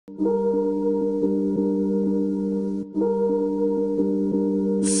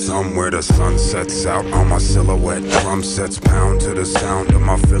Somewhere the sun sets out on my silhouette. Drum sets pound to the sound of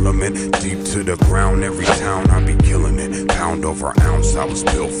my filament. Deep to the ground, every town I be killing it. Pound over ounce, I was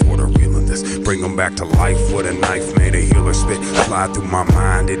built for the real of this. Bring them back to life with a knife, made a healer spit. Slide through my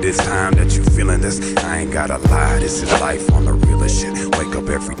mind, it is time that you feeling this. I ain't gotta lie, this is life on the realest shit. Wake up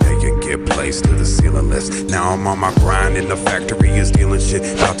every day and get placed to the ceiling list. Now I'm on my grind and the factory is dealing shit.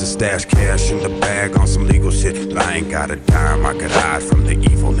 About to stash cash in the bag on some legal shit. But I ain't got a dime, I could hide from the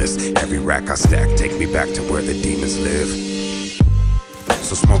evilness. Every rack I stack take me back to where the demons live.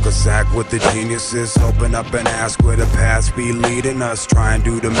 So smoke a sack with the geniuses. Open up and ask where the past be leading us. Try and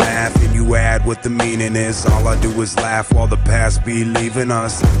do the math and you add what the meaning is. All I do is laugh while the past be leaving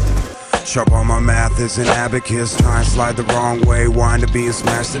us. Sharp on my math is an abacus. Try and slide the wrong way, wind up being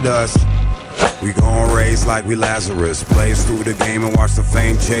smashed to dust. We gon' raise like we Lazarus. Blaze through the game and watch the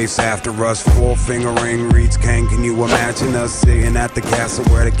fame chase after us. Four finger ring reads Kane. Can you imagine us sitting at the castle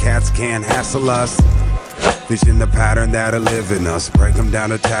where the cats can't hassle us? Vision the pattern that'll live in us. Break them down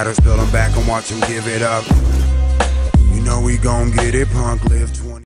to tatters, build them back and watch them give it up. You know we gon' get it, punk. Live 20